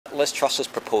Liz Truss has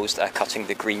proposed cutting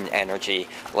the green energy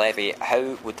levy.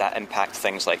 How would that impact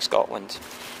things like ScotWind?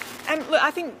 Look, I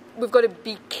think we've got to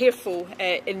be careful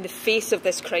in the face of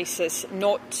this crisis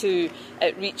not to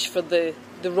reach for the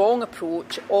wrong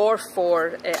approach or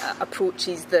for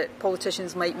approaches that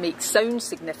politicians might make sound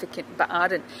significant but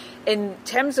aren't. In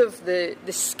terms of the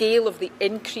scale of the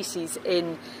increases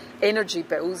in energy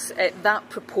bills, that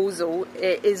proposal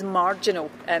is marginal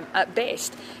at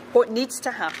best. What needs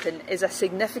to happen is a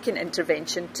significant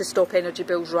intervention to stop energy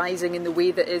bills rising in the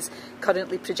way that is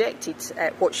currently projected.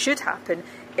 What should happen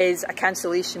is a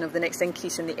cancellation of the next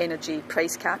increase in the energy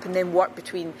price cap, and then work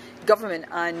between government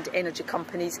and energy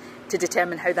companies to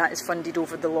determine how that is funded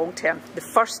over the long term. The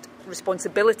first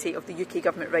responsibility of the UK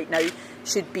government right now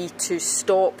should be to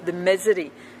stop the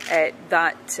misery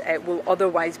that will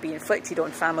otherwise be inflicted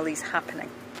on families happening.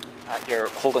 You're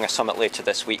holding a summit later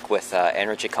this week with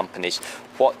energy companies.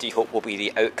 What do you hope will be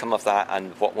the outcome of that,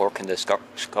 and what more can the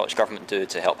Scottish Government do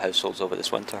to help households over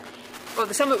this winter? Well,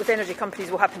 the summit with energy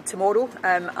companies will happen tomorrow,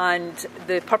 and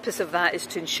the purpose of that is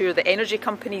to ensure that energy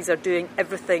companies are doing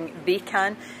everything they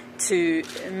can to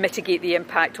mitigate the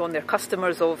impact on their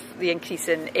customers of the increase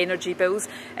in energy bills,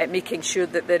 making sure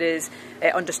that there is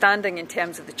understanding in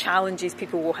terms of the challenges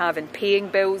people will have in paying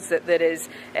bills, that there is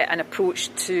an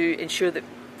approach to ensure that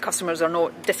customers are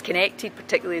not disconnected,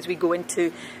 particularly as we go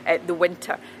into the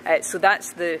winter. So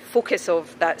that's the focus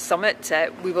of that summit.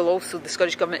 The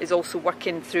Scottish Government is also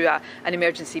working through an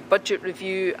emergency budget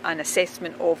review and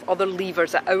assessment of other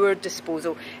levers at our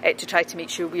disposal to try to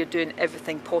make sure we are doing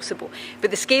everything possible.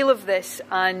 But the scale of this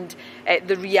and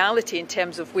the reality in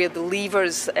terms of where the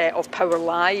levers of power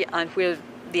lie and where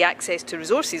the access to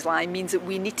resources lie means that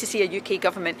we need to see a UK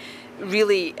government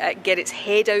really get its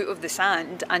head out of the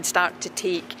sand and start to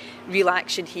take real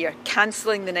action here,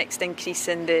 cancelling the next increase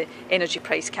in the energy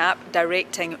price cap,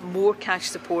 directing more cash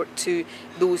support to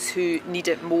those who need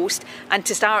it most, and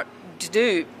to start to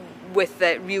do with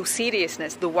real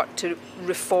seriousness the work to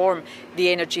reform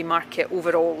the energy market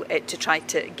overall to try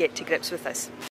to get to grips with this.